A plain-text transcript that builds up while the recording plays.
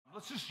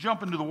Let's just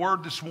jump into the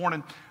Word this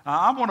morning.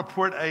 I want to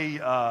put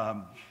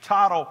a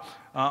title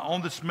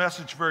on this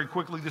message very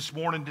quickly this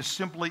morning, just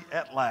simply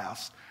 "At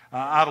Last."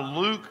 Out of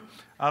Luke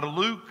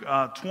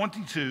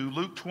 22.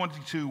 Luke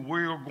 22.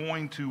 We're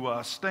going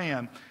to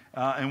stand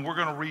and we're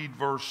going to read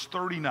verse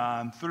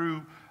 39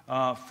 through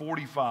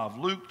 45.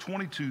 Luke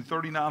 22,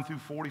 39 through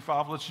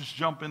 45. Let's just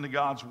jump into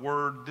God's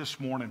Word this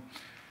morning.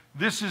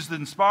 This is the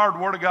inspired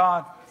Word of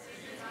God.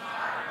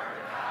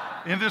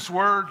 In this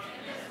Word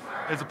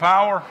is the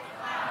power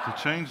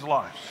to change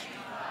lives.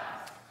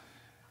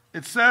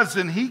 It says,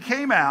 "And he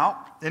came out,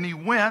 and he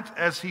went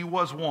as he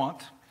was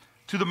wont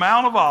to the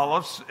Mount of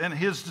Olives, and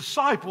his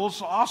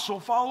disciples also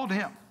followed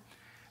him.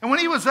 And when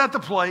he was at the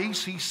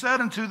place, he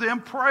said unto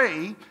them,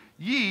 Pray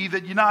ye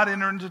that ye not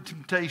enter into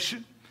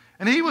temptation.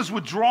 And he was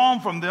withdrawn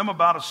from them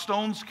about a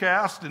stone's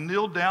cast, and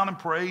kneeled down and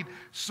prayed,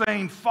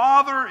 saying,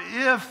 Father,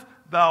 if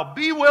thou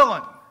be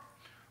willing,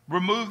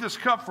 remove this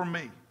cup from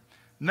me.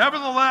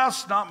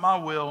 Nevertheless, not my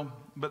will,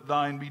 but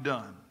thine be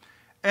done.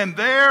 And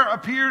there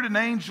appeared an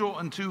angel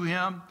unto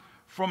him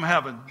from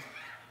heaven,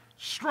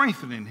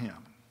 strengthening him."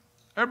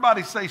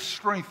 Everybody say,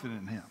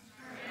 strengthening him.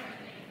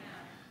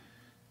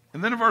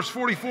 And then in verse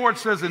 44 it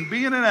says, "And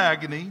being in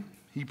agony,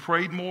 he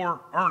prayed more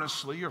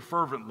earnestly or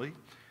fervently,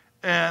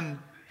 and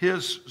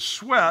his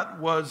sweat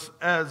was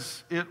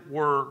as it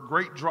were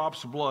great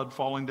drops of blood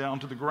falling down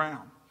to the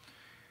ground.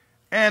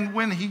 And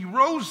when he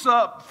rose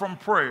up from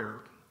prayer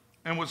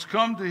and was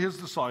come to his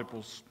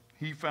disciples,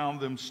 he found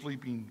them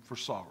sleeping for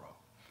sorrow."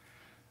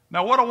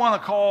 Now, what I want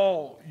to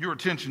call your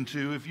attention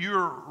to, if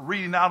you're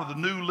reading out of the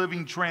New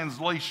Living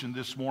Translation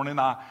this morning,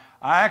 I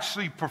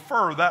actually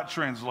prefer that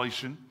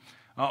translation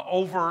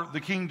over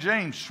the King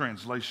James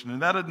translation,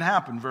 and that didn't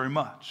happen very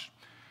much.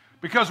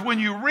 Because when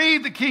you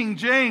read the King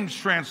James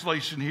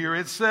translation here,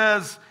 it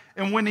says,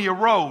 "and when he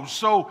arose."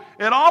 So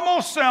it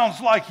almost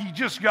sounds like he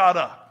just got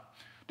up.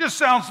 This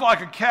sounds like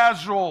a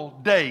casual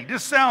day.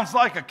 This sounds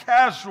like a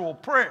casual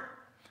prayer.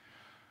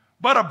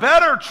 But a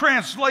better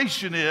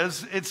translation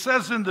is, it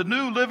says in the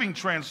New Living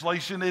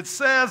Translation, it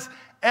says,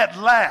 "at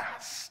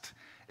last."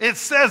 It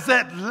says,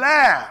 "at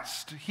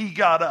last he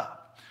got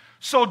up."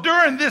 So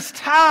during this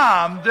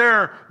time,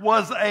 there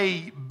was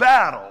a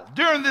battle.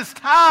 During this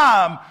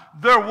time,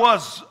 there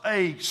was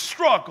a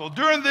struggle.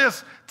 During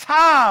this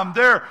time,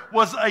 there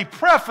was a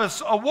preface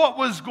of what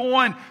was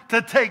going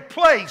to take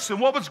place. And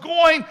what was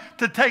going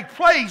to take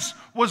place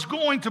was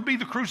going to be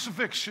the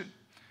crucifixion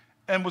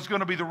and was going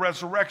to be the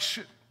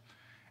resurrection.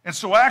 And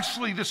so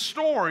actually this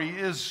story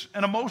is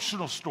an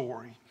emotional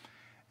story,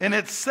 and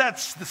it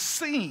sets the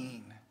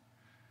scene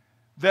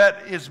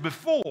that is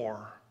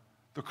before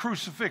the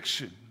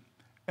crucifixion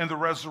and the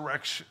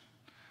resurrection.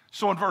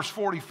 So in verse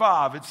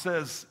 45 it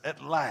says,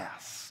 at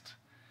last,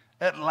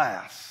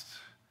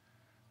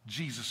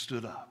 Jesus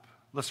stood up.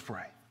 Let's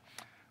pray.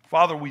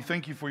 Father, we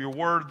thank you for your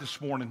word this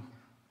morning.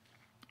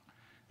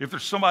 If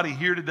there's somebody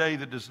here today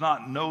that does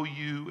not know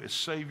you as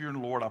Savior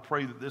and Lord, I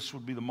pray that this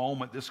would be the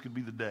moment, this could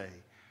be the day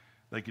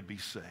they could be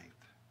saved.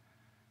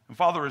 And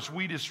Father, as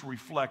we just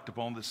reflect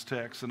upon this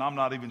text, and I'm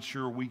not even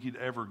sure we could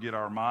ever get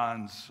our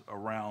minds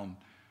around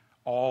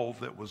all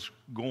that was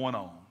going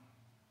on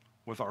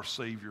with our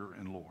Savior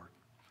and Lord.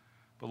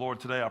 But Lord,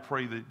 today I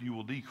pray that you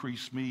will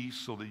decrease me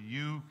so that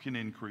you can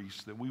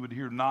increase, that we would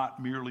hear not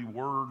merely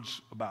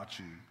words about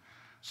you.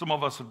 Some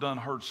of us have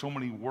heard so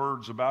many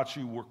words about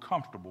you, we're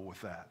comfortable with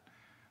that.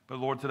 But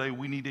Lord, today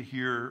we need to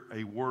hear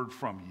a word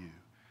from you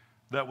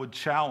that would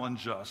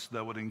challenge us,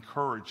 that would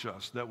encourage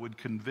us, that would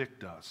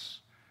convict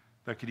us,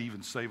 that could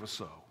even save us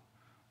so.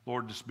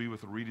 Lord, just be with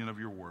the reading of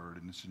your word,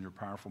 and it's in your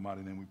powerful,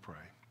 mighty name we pray.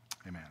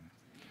 Amen.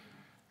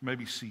 You may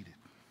be seated.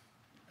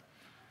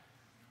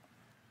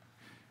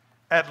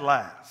 At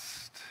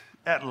last.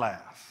 At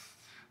last.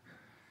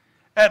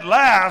 At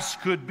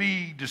last could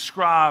be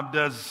described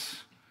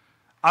as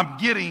I'm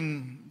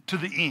getting to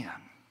the end.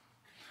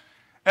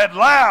 At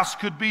last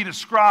could be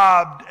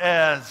described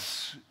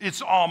as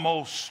it's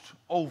almost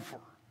over.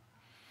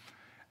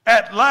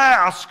 At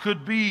last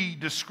could be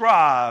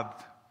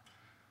described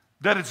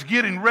that it's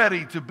getting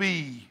ready to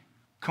be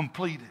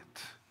completed.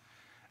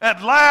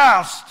 At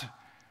last,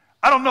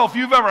 I don't know if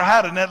you've ever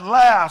had an at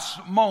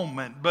last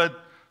moment,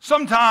 but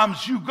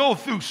sometimes you go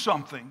through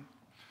something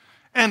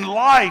in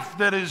life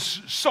that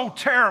is so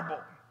terrible,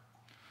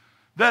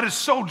 that is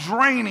so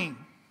draining,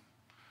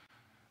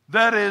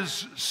 that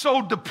is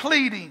so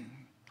depleting,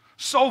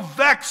 so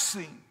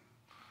vexing,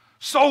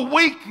 so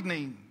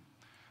weakening,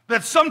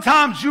 that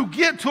sometimes you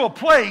get to a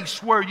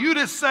place where you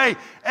just say,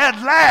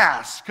 at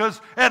last, because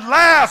at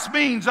last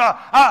means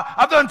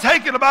I've done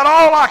taken about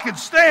all I can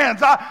stand.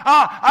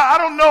 I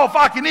don't know if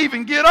I can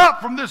even get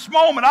up from this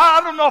moment. I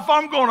don't know if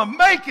I'm going to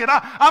make it.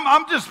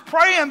 I'm just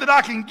praying that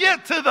I can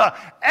get to the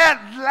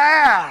at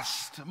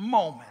last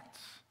moment.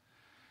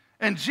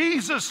 And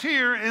Jesus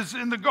here is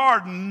in the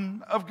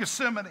Garden of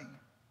Gethsemane.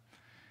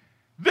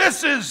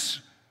 This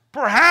is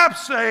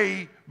perhaps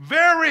a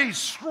very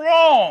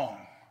strong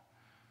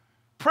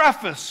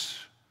preface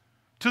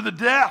to the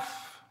death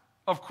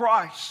of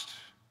Christ.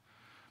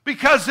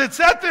 Because it's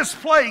at this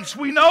place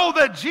we know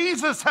that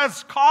Jesus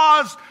has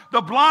caused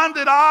the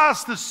blinded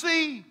eyes to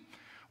see.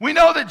 We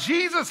know that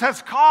Jesus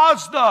has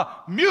caused the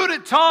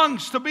muted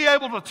tongues to be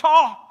able to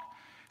talk.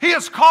 He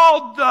has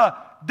called the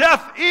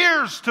deaf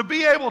ears to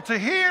be able to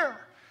hear.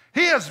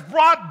 He has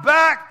brought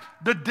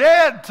back the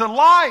dead to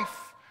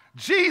life.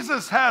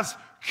 Jesus has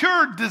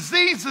cured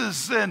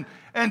diseases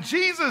and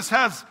Jesus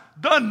has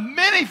done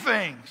many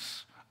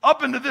things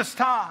up into this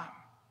time.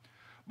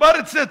 But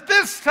it's at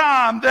this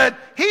time that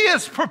he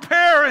is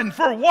preparing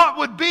for what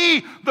would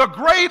be the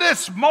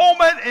greatest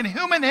moment in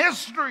human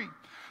history.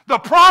 The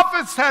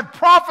prophets had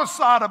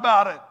prophesied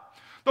about it.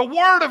 The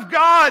Word of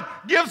God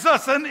gives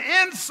us an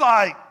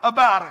insight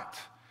about it.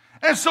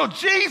 And so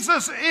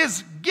Jesus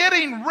is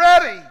getting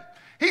ready.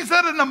 He's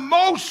at an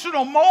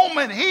emotional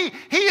moment. He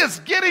is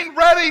getting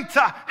ready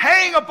to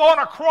hang upon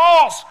a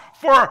cross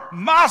for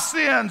my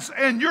sins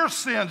and your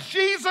sins.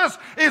 Jesus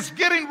is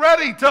getting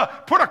ready to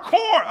put a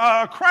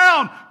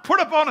crown put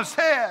upon his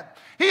head.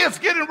 He is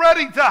getting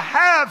ready to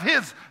have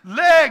his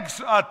legs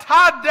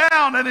tied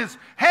down and his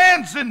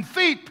hands and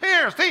feet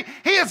pierced.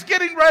 He is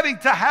getting ready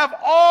to have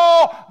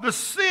all the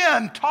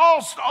sin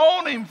tossed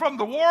on him from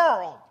the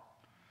world.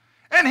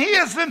 And he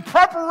is in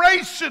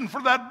preparation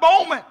for that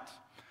moment.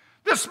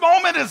 This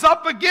moment is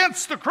up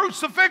against the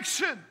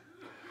crucifixion.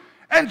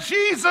 And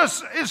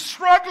Jesus is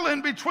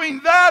struggling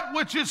between that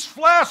which is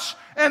flesh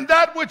and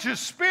that which is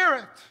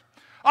spirit.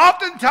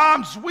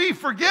 Oftentimes we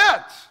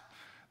forget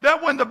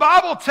that when the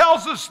Bible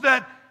tells us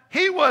that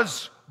he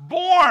was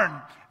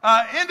born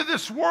into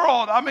this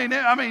world, I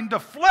mean, the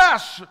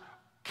flesh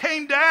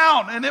came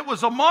down and it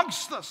was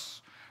amongst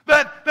us.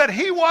 That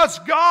he was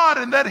God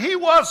and that he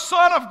was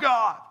Son of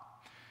God.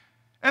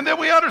 And then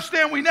we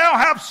understand we now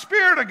have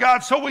Spirit of God,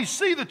 so we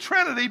see the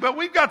Trinity, but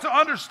we've got to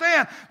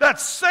understand that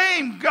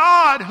same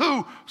God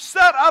who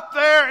sat up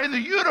there in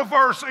the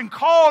universe and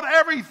called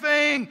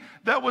everything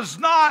that was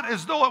not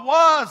as though it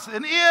was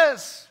and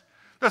is.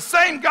 The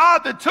same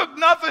God that took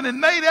nothing and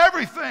made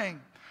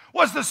everything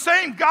was the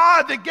same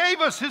God that gave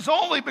us his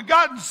only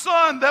begotten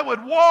Son that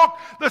would walk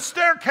the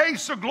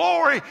staircase of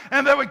glory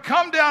and that would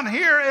come down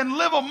here and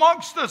live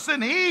amongst us,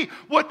 and he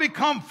would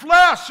become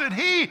flesh and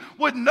he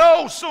would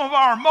know some of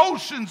our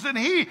emotions and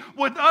he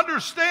would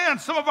understand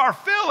some of our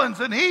feelings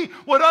and he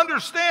would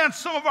understand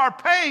some of our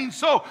pain.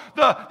 So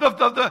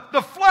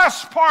the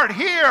flesh part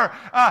here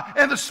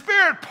and the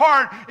spirit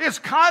part is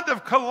kind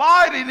of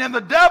colliding, and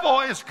the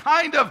devil is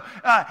kind of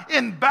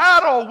in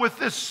battle with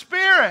this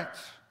spirit.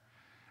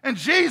 And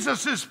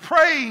Jesus is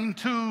praying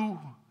to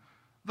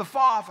the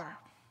Father.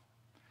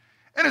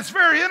 And it's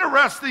very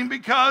interesting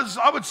because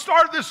I would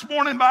start this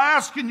morning by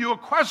asking you a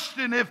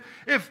question.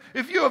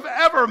 If you have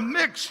ever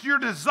mixed your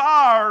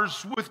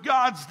desires with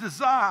God's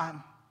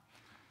design,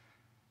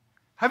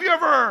 have you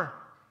ever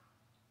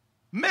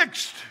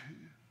mixed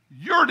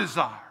your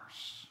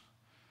desires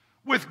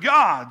with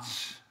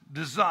God's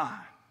design?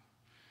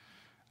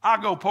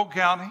 I'll go Polk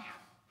County.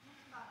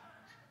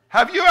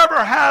 Have you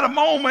ever had a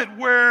moment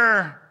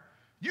where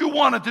you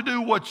wanted to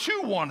do what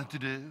you wanted to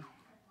do,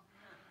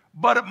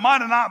 but it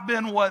might have not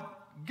been what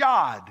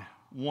God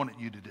wanted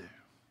you to do?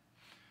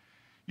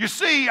 You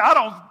see,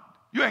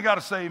 you ain't got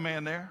to say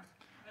amen there,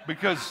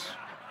 because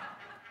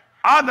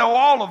I know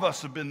all of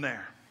us have been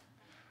there.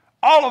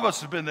 All of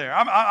us have been there.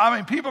 I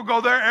mean, people go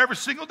there every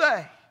single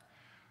day.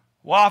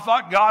 Well, I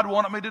thought God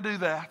wanted me to do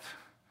that.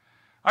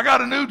 I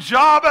got a new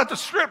job at the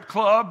strip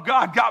club.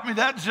 God got me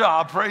that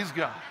job. Praise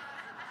God.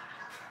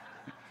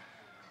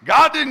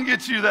 God didn't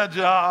get you that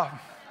job.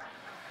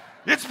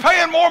 It's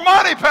paying more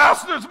money,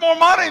 Pastor. It's more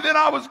money than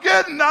I was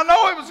getting. I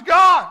know it was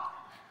God.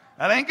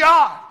 That ain't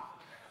God.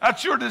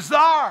 That's your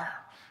desire.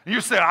 And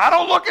you say, I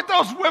don't look at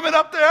those women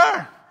up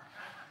there.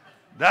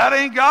 That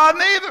ain't God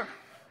neither,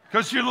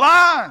 because you're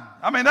lying.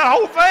 I mean, that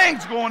whole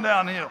thing's going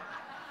downhill.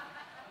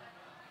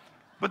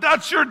 But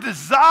that's your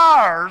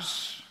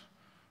desires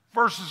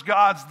versus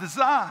God's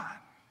design.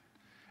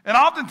 And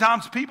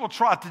oftentimes people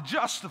try to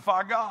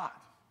justify God.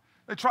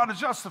 They try to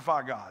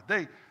justify God.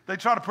 They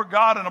try to put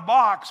God in a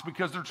box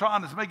because they're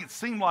trying to make it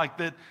seem like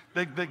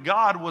that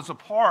God was a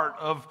part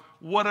of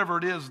whatever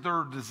it is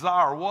their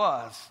desire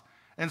was.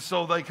 And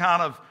so they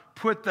kind of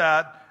put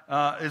that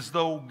as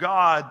though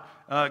God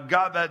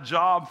got that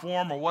job for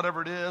them or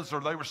whatever it is, or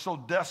they were so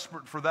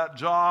desperate for that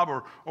job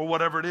or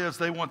whatever it is.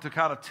 They want to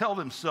kind of tell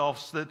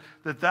themselves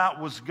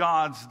that was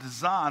God's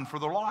design for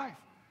their life.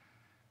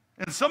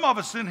 And some of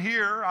us in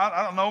here,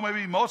 I don't know,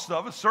 maybe most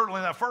of us, certainly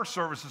in that first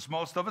service it's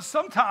most of us,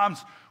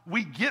 sometimes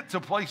we get to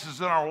places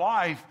in our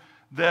life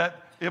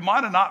that it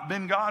might have not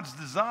been God's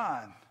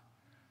design.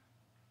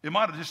 It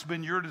might have just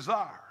been your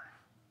desire.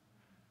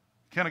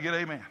 Can I get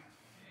amen?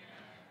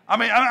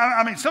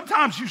 I mean,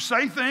 sometimes you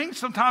say things,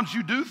 sometimes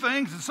you do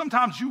things, and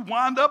sometimes you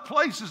wind up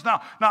places.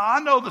 Now I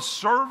know the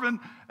servant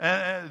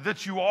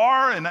that you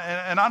are, and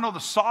I know the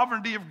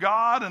sovereignty of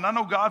God, and I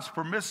know God's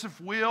permissive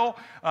will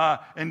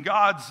and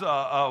God's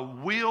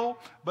will.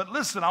 But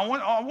listen, I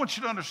want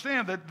you to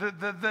understand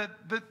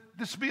that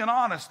just being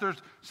honest,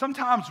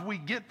 sometimes we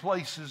get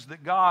places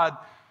that God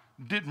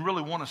didn't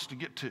really want us to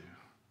get to.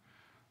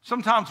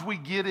 Sometimes we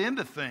get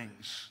into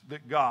things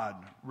that God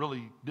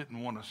really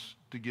didn't want us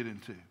to get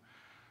into.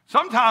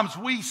 Sometimes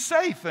we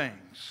say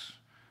things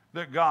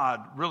that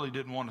God really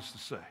didn't want us to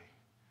say.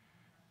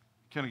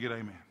 Can I get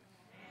amen?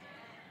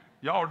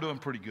 Y'all are doing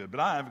pretty good, but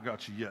I haven't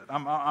got you yet.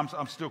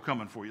 I'm still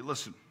coming for you.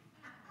 Listen.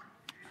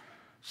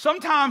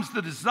 Sometimes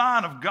the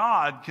design of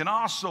God can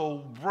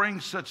also bring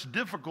such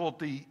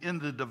difficulty in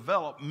the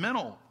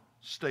developmental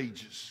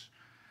stages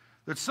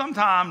that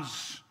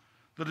sometimes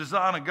the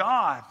design of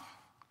God,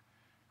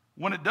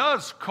 when it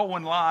does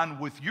co-align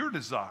with your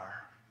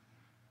desire,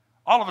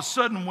 all of a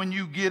sudden when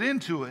you get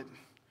into it,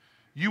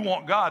 you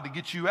want God to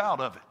get you out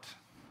of it.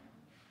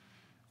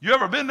 You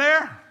ever been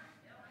there?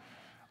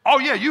 Oh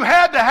yeah, you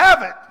had to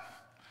have it.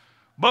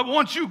 But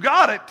once you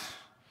got it,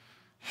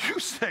 you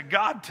said,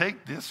 God,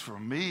 take this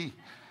from me.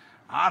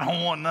 I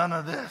don't want none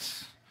of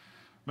this.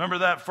 Remember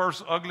that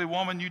first ugly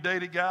woman you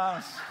dated,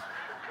 guys?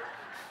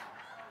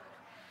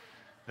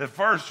 At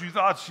first, you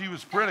thought she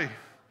was pretty.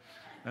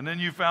 And then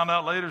you found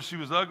out later she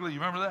was ugly. You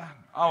remember that?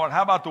 Oh, and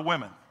how about the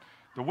women?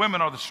 The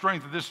women are the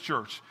strength of this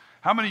church.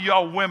 How many of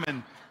y'all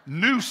women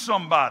knew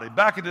somebody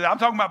back in the day? I'm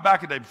talking about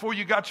back in the day, before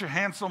you got your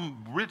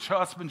handsome, rich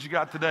husbands you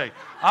got today.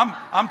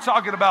 I'm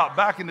talking about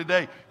back in the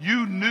day.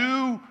 You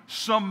knew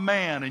some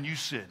man and you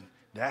said,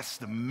 that's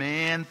the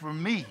man for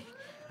me.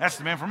 That's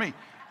the man for me.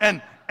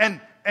 And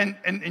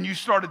you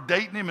started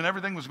dating him and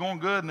everything was going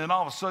good, and then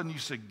all of a sudden you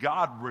said,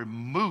 God,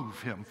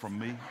 remove him from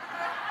me.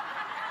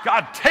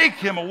 God, take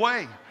him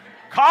away.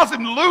 Cause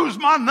him to lose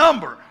my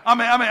number. I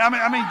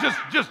mean,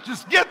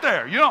 just get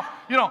there. You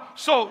know.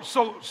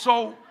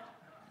 So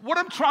what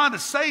I'm trying to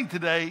say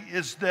today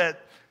is that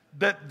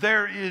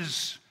there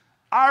is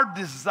our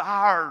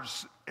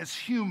desires as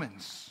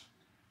humans.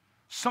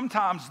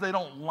 Sometimes they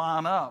don't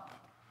line up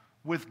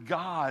with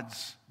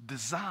God's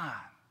design.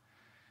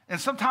 And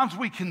sometimes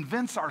we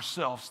convince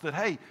ourselves that,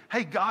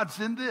 hey, God's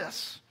in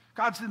this.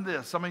 God's in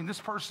this. I mean,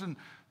 this person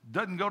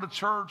doesn't go to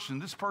church,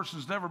 and this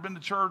person's never been to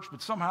church,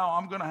 but somehow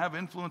I'm going to have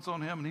influence on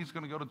him, and he's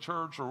going to go to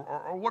church,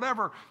 or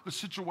whatever the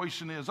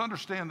situation is.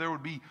 Understand there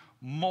would be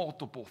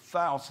multiple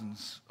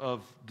thousands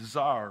of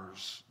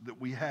desires that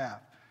we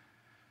have.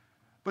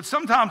 But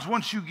sometimes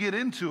once you get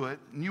into it,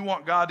 and you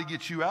want God to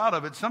get you out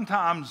of it,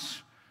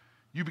 sometimes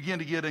you begin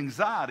to get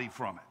anxiety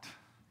from it.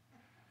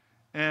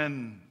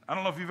 And I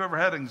don't know if you've ever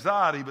had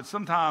anxiety, but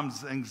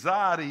sometimes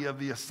anxiety of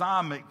the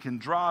assignment can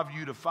drive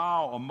you to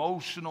file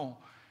emotional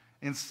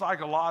and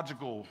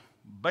psychological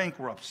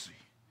bankruptcy.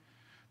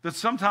 That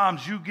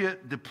sometimes you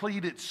get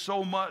depleted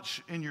so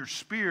much in your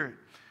spirit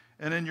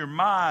and in your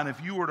mind,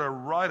 if you were to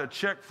write a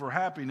check for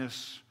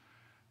happiness,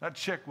 that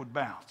check would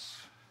bounce.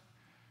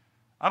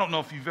 I don't know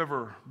if you've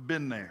ever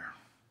been there.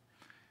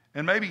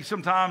 And maybe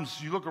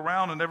sometimes you look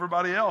around and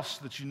everybody else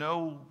that you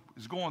know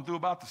is going through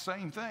about the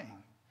same thing.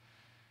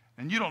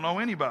 And you don't know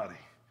anybody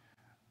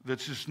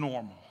that's just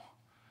normal.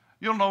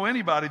 You don't know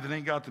anybody that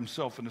ain't got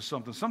themselves into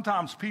something.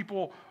 Sometimes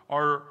people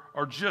are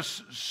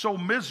just so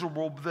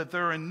miserable that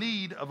they're in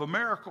need of a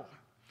miracle.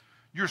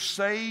 You're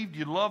saved,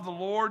 you love the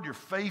Lord, you're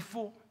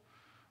faithful.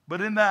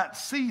 But in that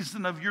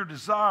season of your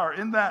desire,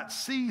 in that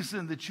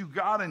season that you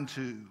got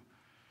into,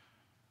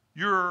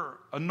 your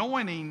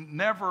anointing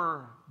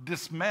never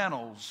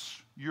dismantles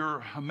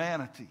your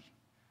humanity.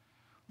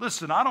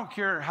 Listen, I don't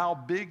care how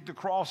big the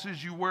cross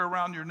is you wear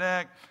around your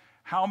neck,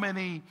 how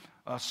many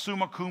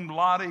summa cum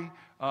laude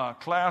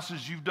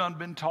classes you've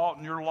been taught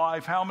in your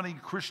life, how many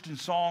Christian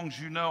songs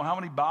you know, how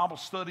many Bible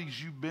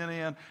studies you've been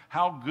in,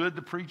 how good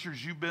the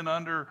preachers you've been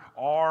under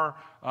are,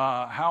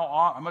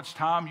 how much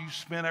time you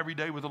spend every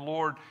day with the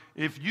Lord.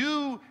 If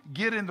you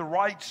get in the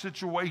right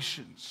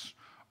situations,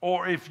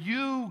 or if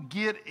you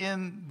get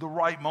in the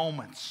right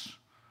moments,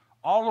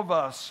 all of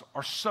us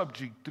are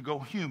subject to go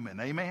human.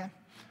 Amen?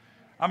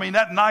 I mean,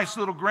 that nice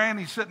little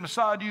granny sitting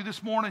beside you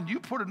this morning, you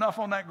put enough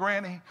on that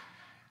granny.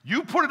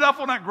 You put it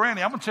up on that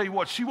granny, I'm going to tell you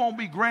what, she won't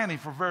be granny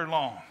for very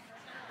long.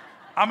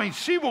 I mean,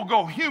 she will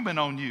go human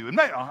on you. And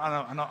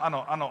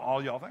I know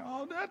all y'all think,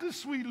 oh, that's a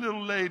sweet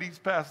little lady's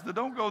pastor.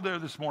 Don't go there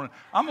this morning.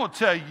 I'm going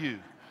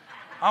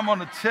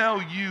to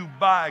tell you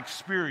by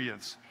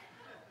experience.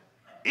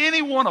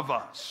 Any one of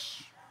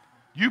us,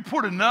 you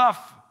put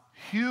enough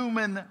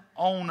human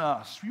on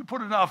us. You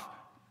put enough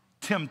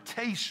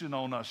temptation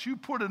on us. You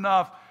put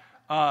enough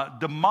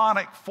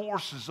demonic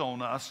forces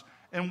on us,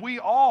 and we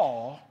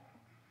all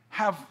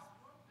have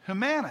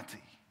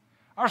humanity.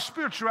 Our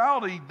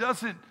spirituality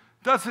doesn't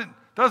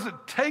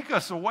take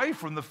us away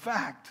from the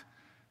fact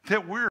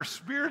that we're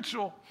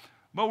spiritual,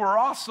 but we're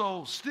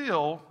also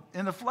still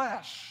in the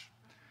flesh.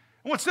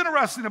 And what's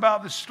interesting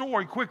about this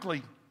story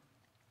quickly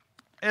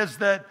is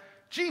that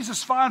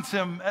Jesus finds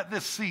him at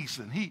this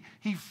season.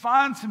 He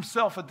finds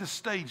himself at this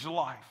stage of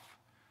life.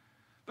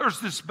 There's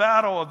this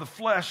battle of the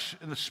flesh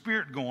and the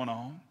spirit going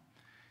on.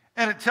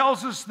 And it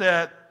tells us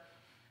that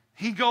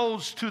he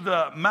goes to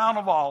the Mount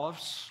of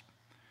Olives,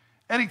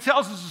 and he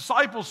tells his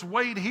disciples,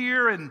 wait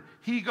here, and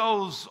he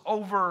goes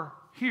over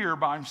here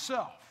by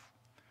himself.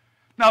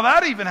 Now,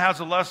 that even has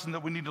a lesson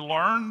that we need to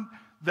learn,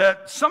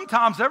 that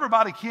sometimes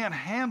everybody can't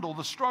handle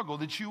the struggle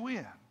that you're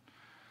in.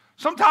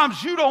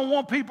 Sometimes you don't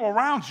want people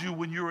around you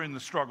when you're in the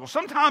struggle.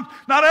 Sometimes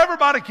not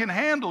everybody can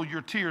handle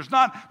your tears.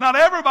 Not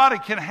everybody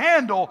can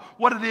handle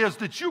what it is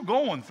that you're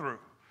going through.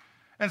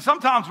 And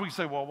sometimes we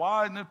say, well,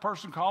 why isn't this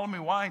person calling me?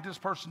 Why ain't this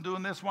person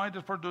doing this? Why ain't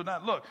this person doing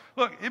that? Look,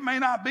 it may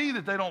not be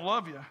that they don't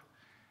love you.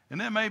 And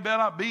it may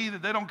not be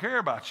that they don't care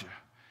about you.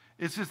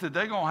 It's just that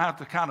they're going to have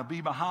to kind of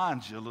be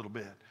behind you a little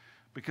bit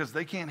because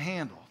they can't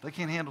handle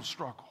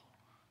struggle.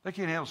 They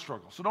can't handle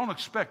struggle. So don't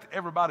expect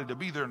everybody to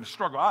be there in the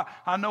struggle.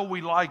 I know we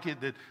like it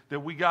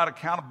that we got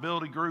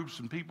accountability groups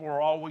and people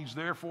are always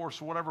there for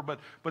us or whatever, but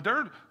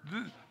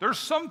there's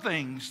some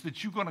things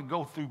that you're going to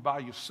go through by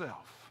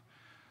yourself.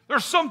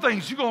 There's some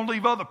things you're going to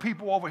leave other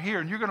people over here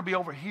and you're going to be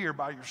over here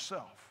by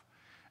yourself.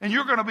 And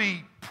you're going to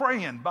be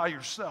praying by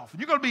yourself. And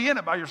you're going to be in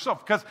it by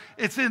yourself because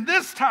it's in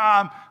this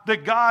time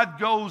that God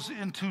goes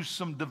into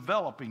some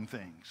developing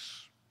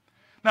things.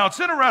 Now,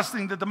 it's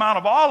interesting that the Mount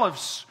of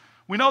Olives,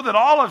 we know that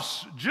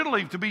olives,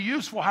 generally, to be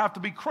useful, have to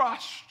be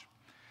crushed.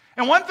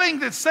 And one thing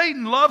that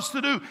Satan loves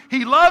to do,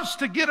 he loves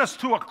to get us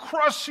to a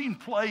crushing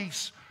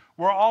place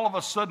where all of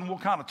a sudden we'll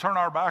kind of turn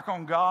our back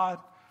on God.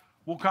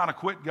 We'll kind of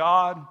quit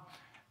God.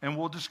 And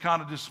we'll just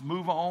kind of just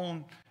move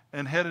on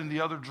and head in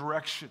the other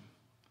direction.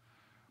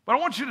 But I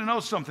want you to know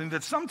something,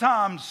 that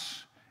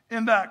sometimes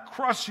in that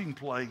crushing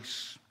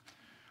place,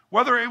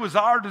 whether it was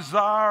our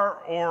desire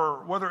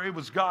or whether it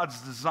was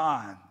God's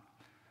design,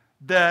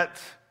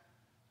 that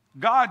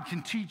God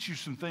can teach you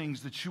some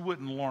things that you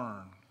wouldn't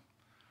learn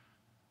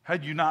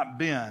had you not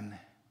been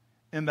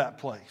in that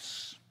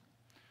place.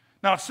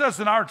 Now, it says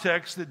in our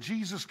text that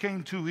Jesus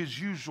came to his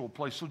usual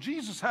place. So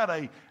Jesus had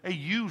a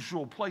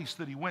usual place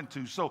that he went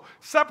to. So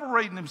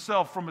separating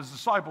himself from his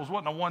disciples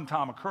wasn't a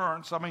one-time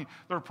occurrence. I mean,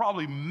 there are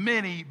probably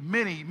many,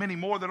 many, many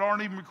more that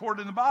aren't even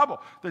recorded in the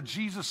Bible that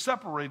Jesus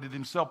separated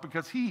himself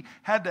because he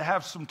had to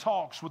have some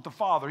talks with the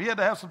Father. He had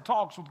to have some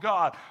talks with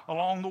God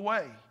along the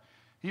way.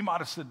 He might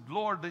have said,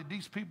 Lord,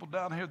 these people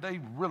down here,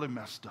 they really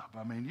messed up.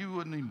 I mean, you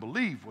wouldn't even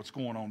believe what's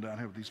going on down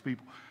here with these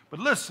people. But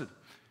listen,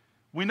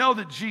 we know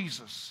that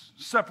Jesus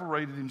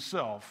separated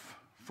himself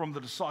from the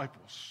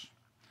disciples.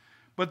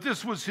 But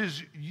this was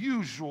his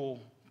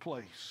usual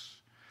place.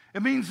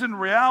 It means in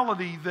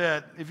reality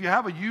that if you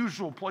have a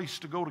usual place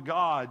to go to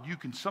God, you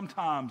can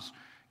sometimes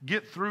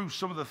get through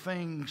some of the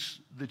things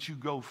that you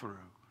go through.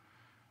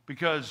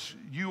 Because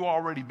you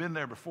already been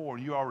there before,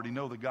 and you already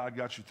know that God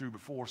got you through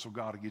before, so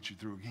God will get you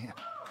through again.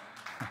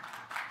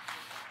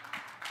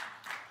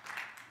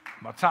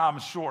 My time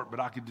is short, but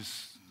I could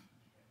just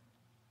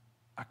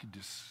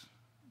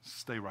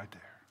stay right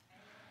there.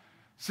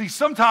 See,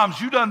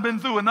 sometimes you done been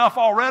through enough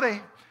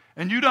already,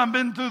 and you done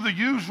been through the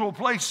usual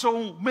place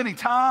so many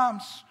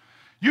times.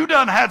 You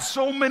done had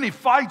so many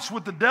fights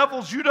with the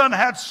devils. You done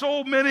had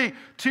so many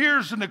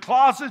tears in the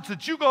closets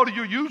that you go to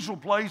your usual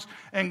place,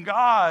 and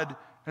God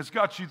has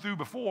got you through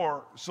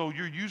before, so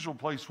your usual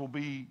place will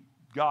be,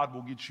 God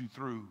will get you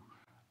through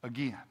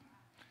again.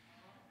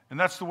 And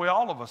that's the way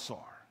all of us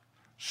are.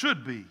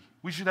 Should be.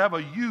 We should have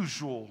a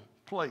usual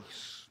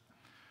place.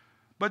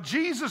 But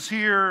Jesus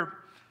here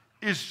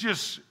is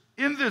just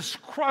in this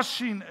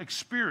crushing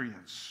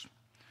experience.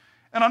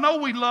 And I know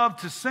we love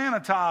to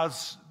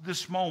sanitize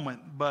this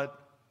moment, but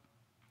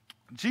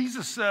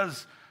Jesus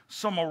says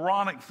some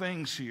ironic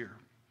things here.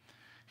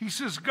 He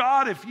says,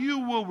 God, if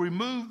you will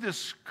remove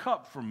this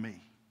cup from me.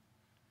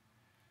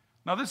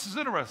 Now, this is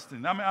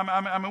interesting.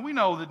 I mean, we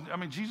know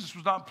that, Jesus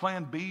was not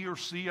plan B or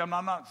C. I'm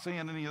not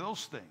saying any of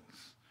those things.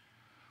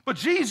 But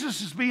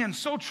Jesus is being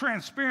so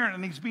transparent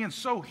and he's being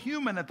so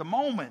human at the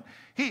moment.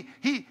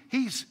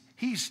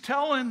 He's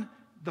telling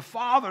the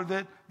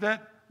Father that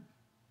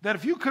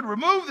if you could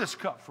remove this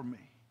cup from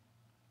me.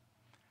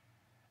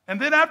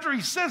 And then after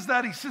he says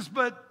that, he says,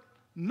 but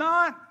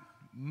not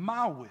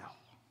my will,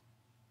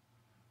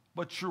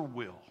 but your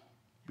will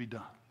be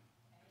done.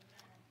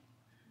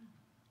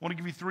 I want to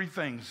give you three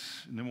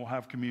things, and then we'll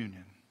have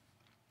communion.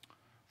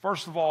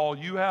 First of all,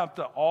 you have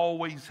to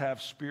always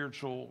have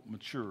spiritual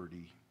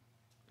maturity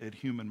at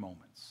human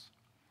moments.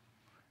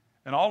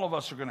 And all of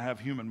us are going to have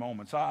human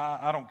moments.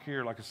 I don't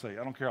care, like I say,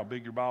 I don't care how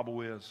big your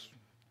Bible is,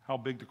 how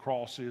big the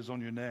cross is on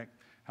your neck,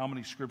 how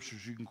many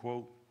scriptures you can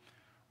quote.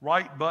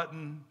 Right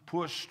button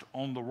pushed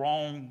on the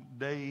wrong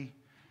day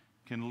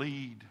can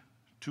lead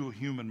to a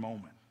human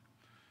moment.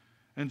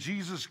 And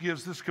Jesus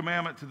gives this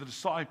commandment to the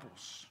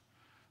disciples,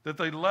 that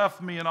they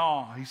left me in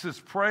awe. He says,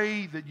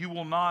 pray that you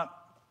will not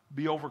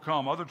be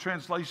overcome. Other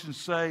translations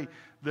say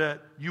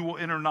that you will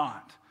enter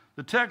not.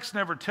 The text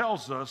never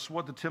tells us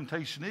what the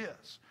temptation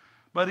is,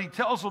 but he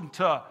tells them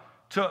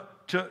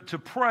to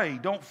pray,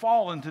 don't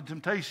fall into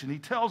temptation. He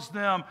tells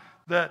them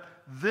that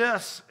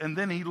this, and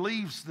then he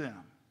leaves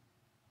them.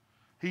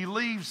 He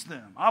leaves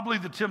them. I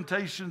believe the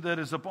temptation that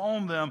is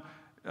upon them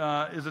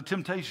is a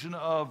temptation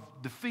of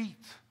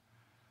defeat,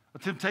 a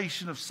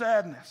temptation of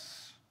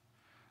sadness.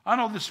 I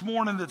know this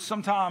morning that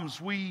sometimes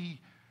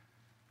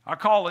I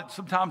call it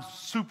sometimes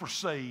super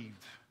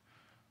saved,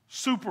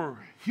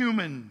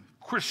 superhuman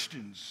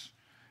Christians.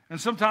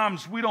 And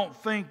sometimes we don't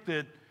think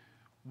that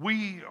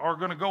we are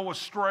going to go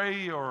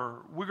astray or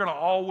we're going to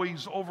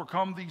always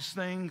overcome these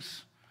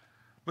things.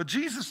 But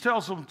Jesus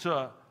tells them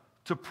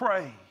to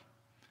pray.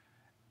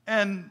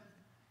 And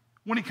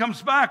when he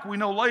comes back, we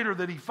know later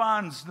that he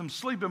finds them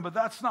sleeping, but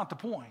that's not the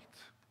point.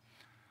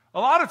 A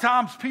lot of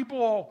times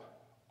people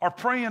are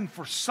praying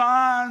for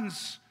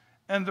signs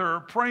and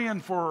they're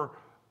praying for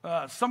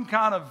some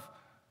kind of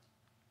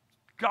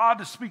God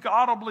to speak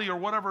audibly or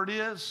whatever it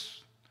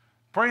is,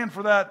 praying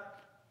for that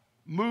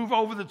move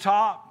over the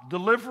top,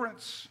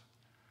 deliverance.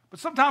 But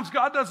sometimes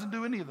God doesn't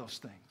do any of those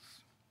things.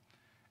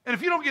 And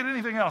if you don't get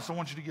anything else, I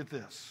want you to get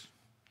this.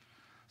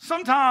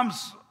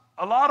 Sometimes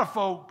a lot of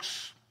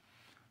folks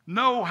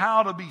know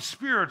how to be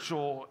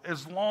spiritual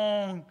as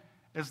long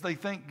as they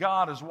think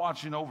God is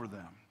watching over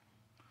them.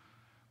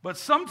 But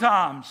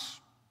sometimes,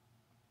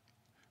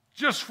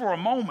 just for a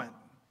moment,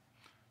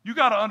 you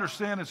got to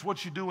understand it's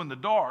what you do in the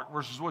dark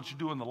versus what you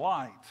do in the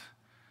light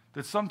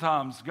that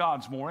sometimes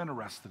God's more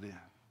interested in.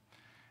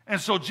 And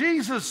so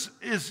Jesus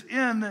is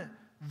in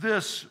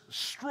this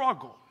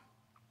struggle.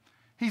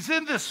 He's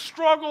in this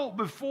struggle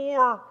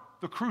before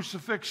the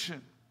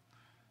crucifixion.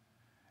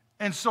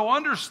 And so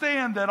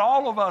understand that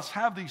all of us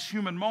have these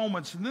human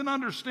moments, and then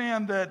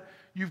understand that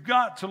you've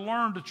got to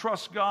learn to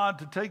trust God,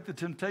 to take the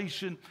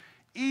temptation,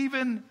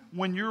 even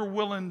when you're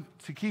willing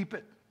to keep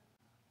it.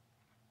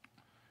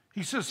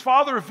 He says,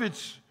 Father, if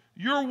it's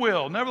your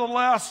will,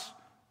 nevertheless,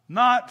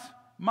 not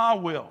my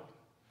will.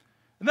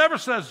 It never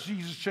says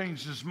Jesus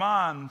changed his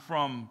mind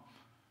from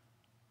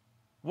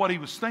what he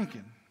was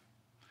thinking.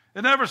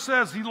 It never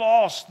says he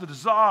lost the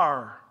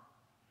desire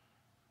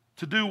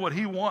to do what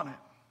he wanted.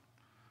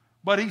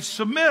 But he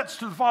submits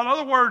to the Father. In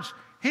other words,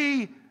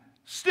 he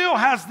still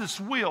has this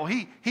will.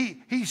 He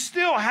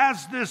still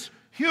has this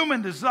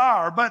human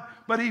desire,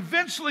 but he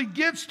eventually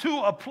gets to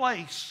a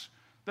place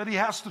that he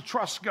has to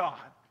trust God.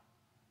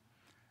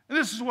 And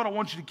this is what I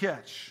want you to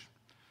catch.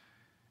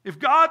 If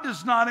God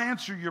does not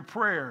answer your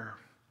prayer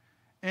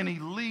and he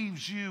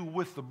leaves you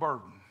with the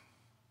burden,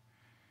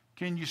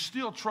 can you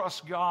still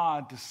trust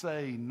God to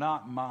say,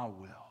 not my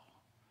will,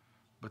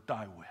 but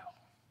thy will?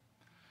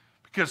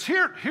 Because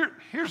here's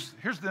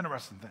the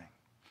interesting thing.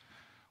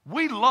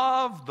 We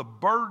love the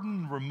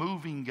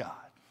burden-removing God.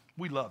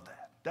 We love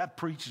that. That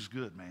preaches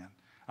good, man.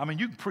 I mean,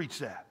 you can preach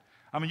that.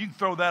 I mean, you can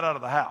throw that out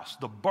of the house.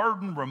 The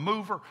burden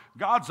remover.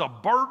 God's a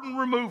burden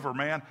remover,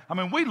 man. I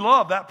mean, we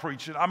love that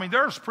preaching. I mean,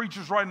 there's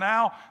preachers right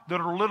now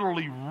that are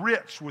literally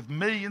rich with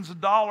millions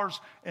of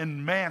dollars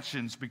and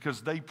mansions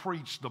because they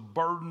preach the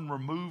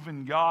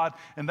burden-removing God,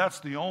 and that's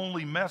the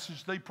only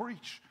message they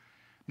preach.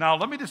 Now,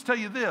 let me just tell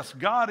you this.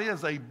 God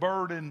is a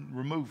burden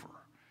remover,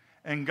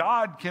 and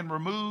God can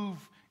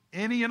remove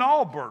any and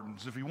all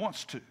burdens if he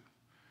wants to.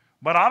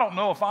 But I don't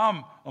know if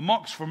I'm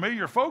amongst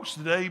familiar folks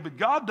today, but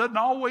God doesn't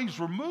always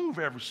remove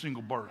every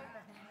single burden.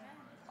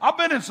 I've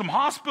been in some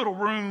hospital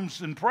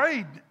rooms and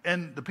prayed,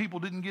 and the people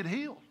didn't get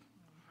healed.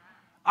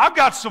 I've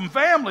got some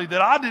family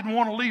that I didn't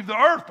want to leave the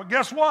earth, but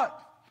guess what?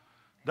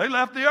 They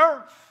left the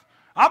earth.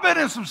 I've been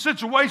in some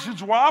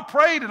situations where I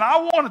prayed and I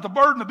wanted the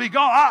burden to be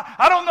gone.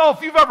 I don't know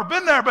if you've ever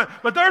been there,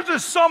 but there's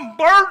just some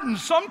burden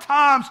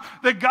sometimes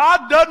that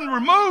God doesn't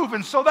remove.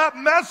 And so that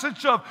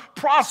message of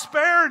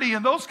prosperity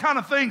and those kind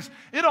of things,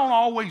 it don't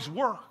always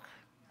work.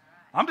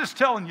 I'm just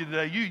telling you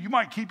today, you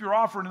might keep your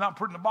offering and not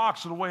put it in the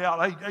box on the way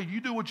out. Hey, you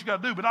do what you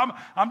got to do. But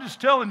I'm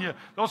just telling you,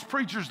 those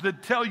preachers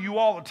that tell you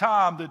all the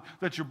time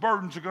that your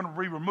burdens are going to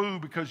be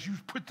removed because you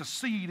put the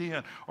seed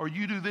in, or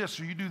you do this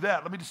or you do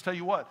that. Let me just tell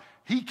you what,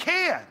 he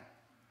can.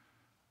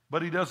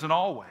 But he doesn't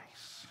always.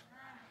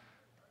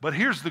 But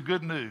here's the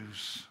good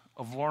news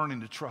of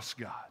learning to trust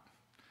God.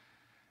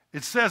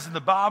 It says in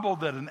the Bible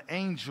that an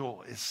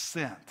angel is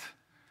sent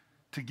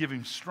to give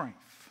him strength.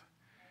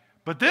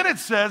 But then it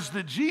says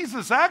that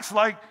Jesus acts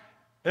like,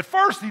 at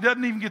first he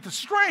doesn't even get the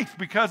strength,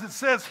 because it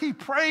says he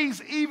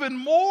prays even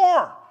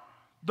more,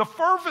 the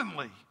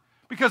fervently,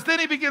 because then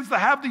he begins to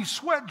have these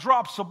sweat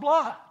drops of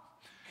blood.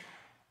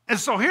 And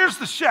so here's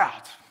the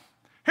shout.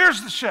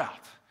 Here's the shout.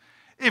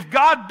 If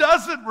God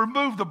doesn't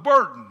remove the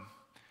burden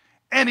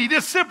and he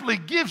just simply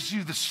gives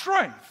you the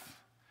strength,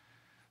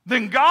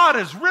 then God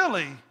has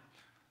really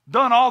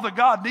done all that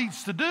God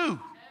needs to do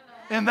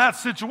in that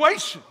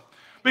situation.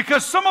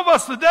 Because some of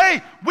us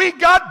today, we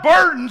got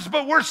burdens,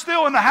 but we're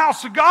still in the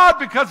house of God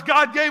because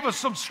God gave us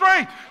some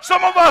strength.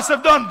 Some of us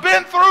have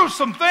been through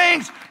some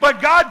things,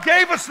 but God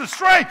gave us the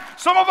strength.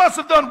 Some of us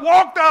have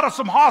walked out of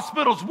some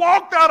hospitals,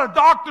 walked out of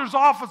doctors'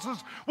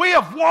 offices. We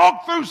have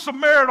walked through some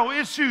marital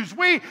issues.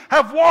 We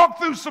have walked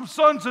through some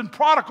sons and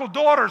prodigal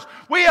daughters.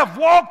 We have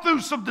walked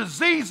through some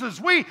diseases.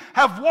 We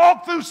have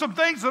walked through some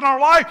things in our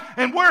life,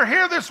 and we're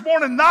here this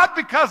morning not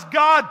because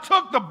God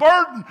took the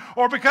burden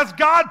or because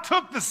God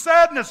took the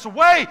sadness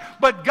away, pray,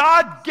 but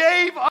God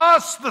gave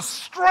us the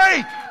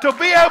strength to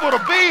be able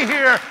to be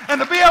here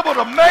and to be able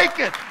to make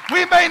it.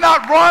 We may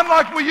not run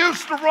like we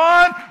used to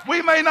run.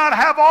 We may not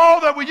have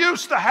all that we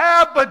used to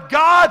have, but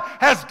God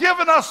has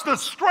given us the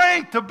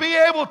strength to be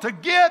able to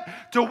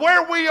get to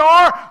where we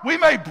are. We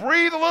may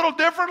breathe a little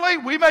differently.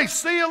 We may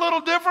see a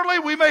little differently.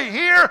 We may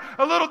hear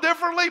a little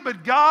differently,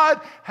 but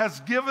God has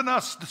given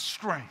us the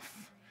strength.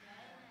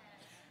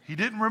 He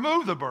didn't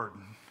remove the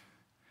burden,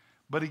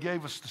 but He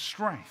gave us the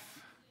strength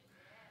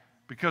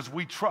because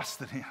we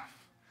trusted Him.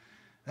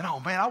 And oh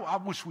man, I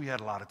wish we had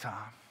a lot of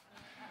time.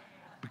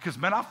 Because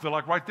man, I feel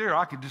like right there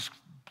I could just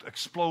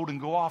explode and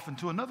go off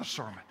into another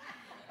sermon.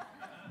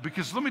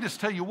 Because let me just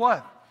tell you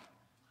what,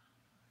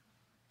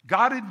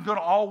 God isn't going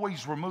to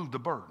always remove the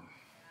burden.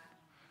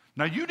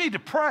 Now you need to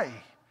pray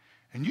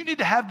and you need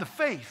to have the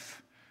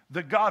faith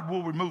that God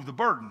will remove the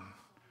burden.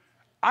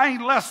 I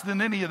ain't less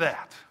than any of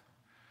that.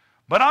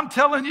 But I'm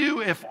telling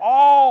you, if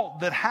all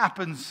that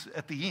happens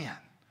at the end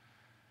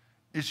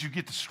is you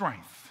get the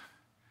strength,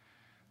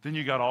 then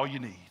you got all you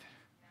need.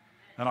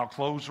 And I'll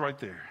close right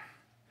there.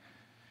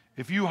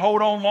 If you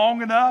hold on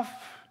long enough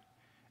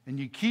and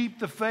you keep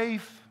the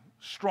faith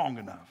strong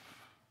enough,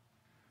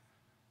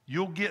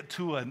 you'll get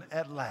to an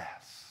at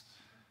last.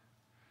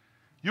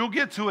 You'll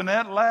get to an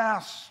at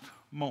last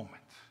moment.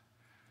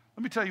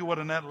 Let me tell you what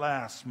an at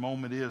last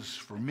moment is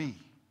for me.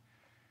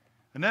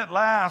 And that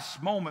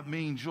last moment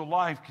means your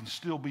life can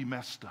still be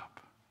messed up.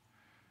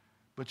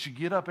 But you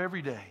get up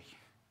every day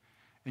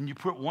and you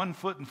put one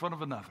foot in front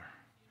of another.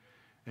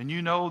 And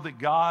you know that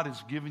God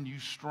has given you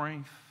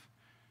strength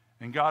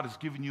and God has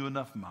given you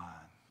enough mind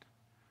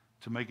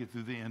to make it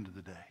through the end of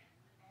the day.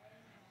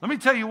 Let me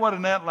tell you what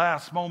an that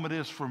last moment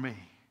is for me.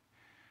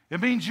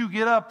 It means you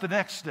get up the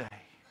next day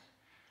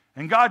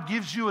and God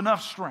gives you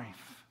enough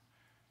strength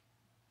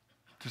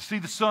to see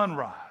the sun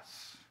rise.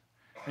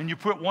 And you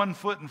put one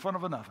foot in front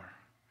of another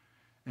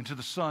until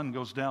the sun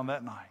goes down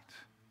that night.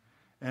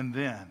 And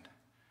then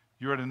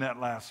you're at that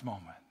last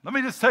moment. Let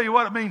me just tell you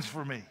what it means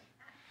for me.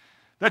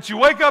 That you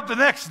wake up the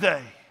next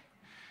day.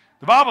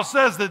 The Bible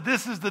says that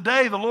this is the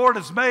day the Lord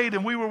has made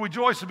and we will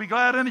rejoice and be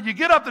glad in it. You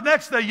get up the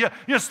next day,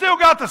 you still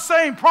got the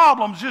same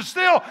problems. You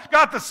still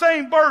got the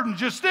same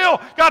burdens. You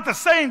still got the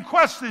same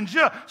questions.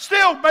 You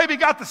still maybe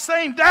got the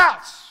same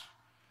doubts.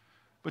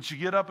 But you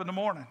get up in the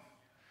morning.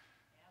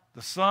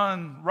 The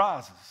sun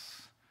rises.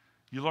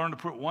 You learn to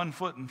put one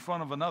foot in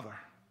front of another.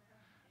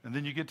 And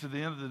then you get to the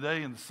end of the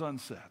day and the sun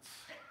sets.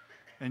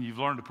 And you've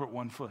learned to put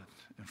one foot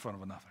in front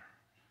of another.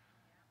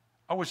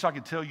 I wish I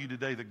could tell you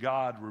today that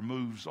God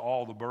removes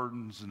all the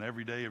burdens and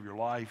every day of your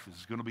life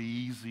is going to be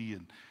easy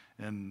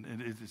and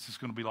it's just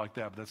going to be like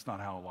that, but that's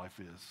not how life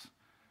is.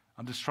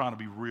 I'm just trying to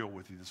be real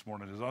with you this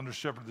morning. As under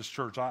shepherd of this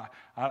church, I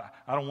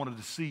don't want to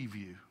deceive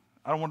you.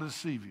 I don't want to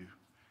deceive you.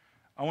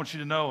 I want you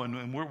to know,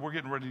 and we're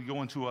getting ready to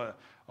go into a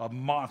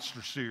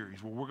monster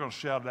series where we're going to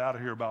shout it out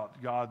of here about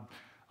God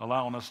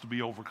allowing us to be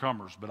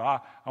overcomers. But I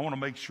want to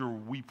make sure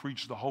we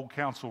preach the whole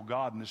counsel of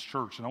God in this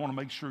church. And I want to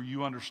make sure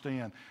you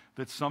understand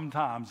that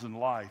sometimes in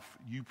life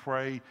you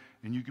pray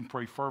and you can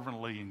pray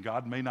fervently and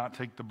God may not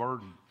take the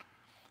burden.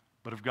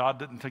 But if God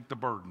didn't take the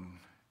burden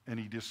and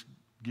He just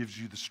gives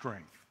you the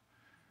strength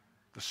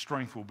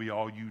will be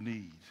all you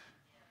need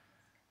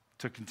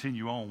to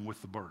continue on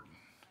with the burden.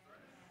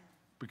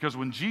 Because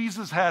when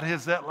Jesus had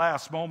that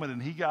last moment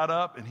and He got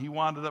up and He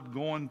wound up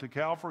going to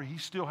Calvary, He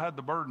still had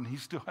the burden. He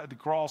still had the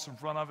cross in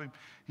front of Him.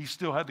 He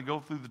still had to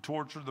go through the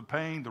torture, the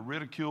pain, the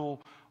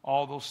ridicule,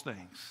 all those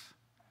things.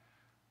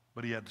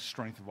 But He had the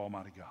strength of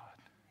Almighty God.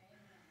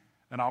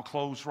 And I'll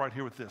close right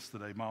here with this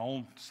today. My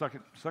own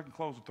second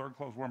close or third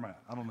close, where am I at?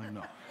 I don't even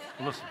know.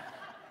 But listen.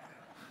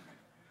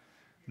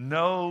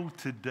 Know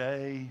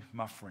today,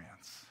 my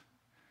friends,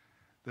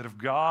 that if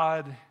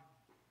God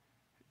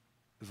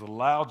has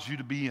allowed you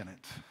to be in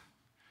it,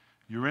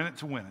 you're in it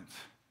to win it.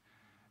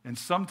 And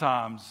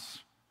sometimes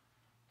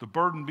the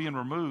burden being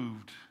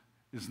removed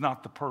is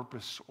not the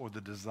purpose or the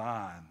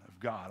design of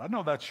God. I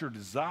know that's your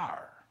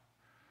desire,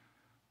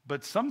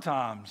 but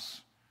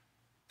sometimes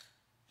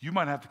you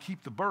might have to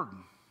keep the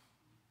burden.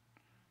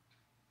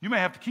 You may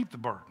have to keep the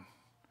burden.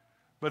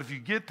 But if you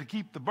get to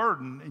keep the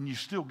burden and you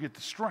still get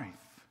the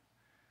strength,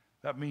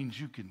 that means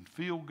you can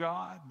feel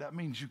God, that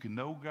means you can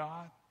know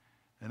God,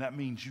 and that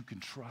means you can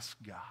trust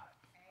God.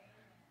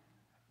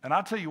 And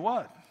I'll tell you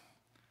what,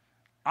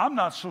 I'm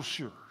not so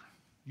sure.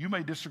 You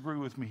may disagree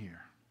with me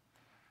here.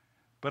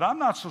 But I'm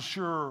not so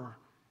sure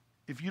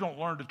if you don't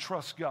learn to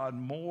trust God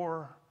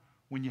more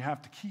when you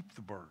have to keep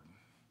the burden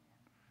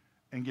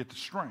and get the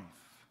strength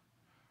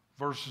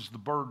versus the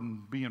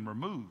burden being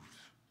removed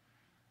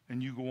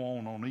and you go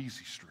on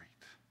easy street.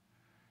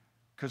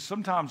 Because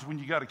sometimes when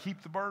you got to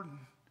keep the burden,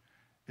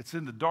 it's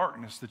in the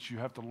darkness that you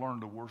have to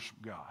learn to worship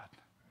God.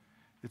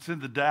 It's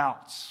in the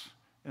doubts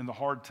in the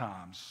hard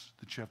times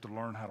that you have to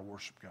learn how to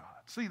worship God.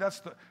 See, that's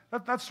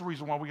the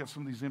reason why we got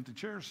some of these empty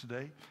chairs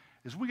today,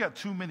 is we got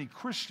too many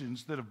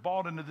Christians that have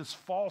bought into this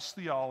false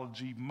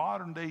theology,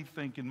 modern day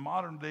thinking,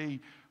 modern day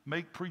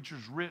make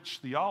preachers rich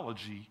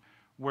theology,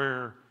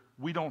 where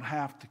we don't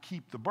have to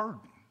keep the burden.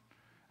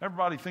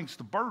 everybody thinks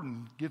the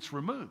burden gets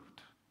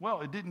removed.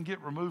 Well, it didn't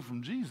get removed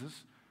from Jesus.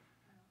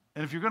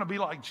 And if you're going to be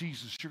like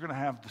Jesus, you're going to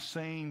have the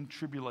same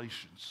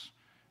tribulations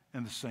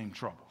and the same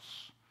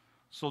troubles.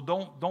 So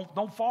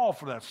don't fall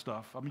for that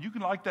stuff. I mean, you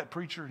can like that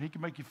preacher and he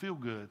can make you feel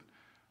good,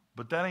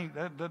 but that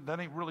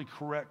ain't really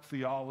correct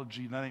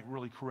theology, that ain't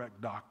really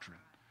correct doctrine.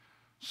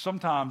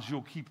 Sometimes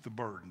you'll keep the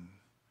burden,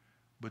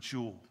 but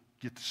you'll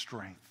get the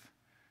strength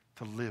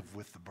to live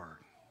with the burden.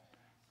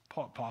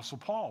 Apostle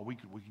Paul, we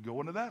could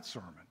go into that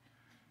sermon.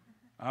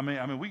 I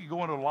mean, we could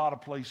go into a lot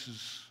of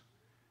places.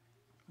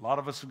 A lot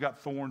of us have got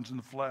thorns in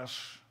the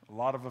flesh. A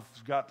lot of us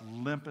have got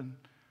limping.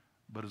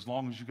 But as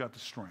long as you got the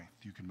strength,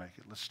 you can make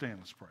it. Let's stand,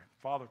 let's pray.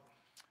 Father,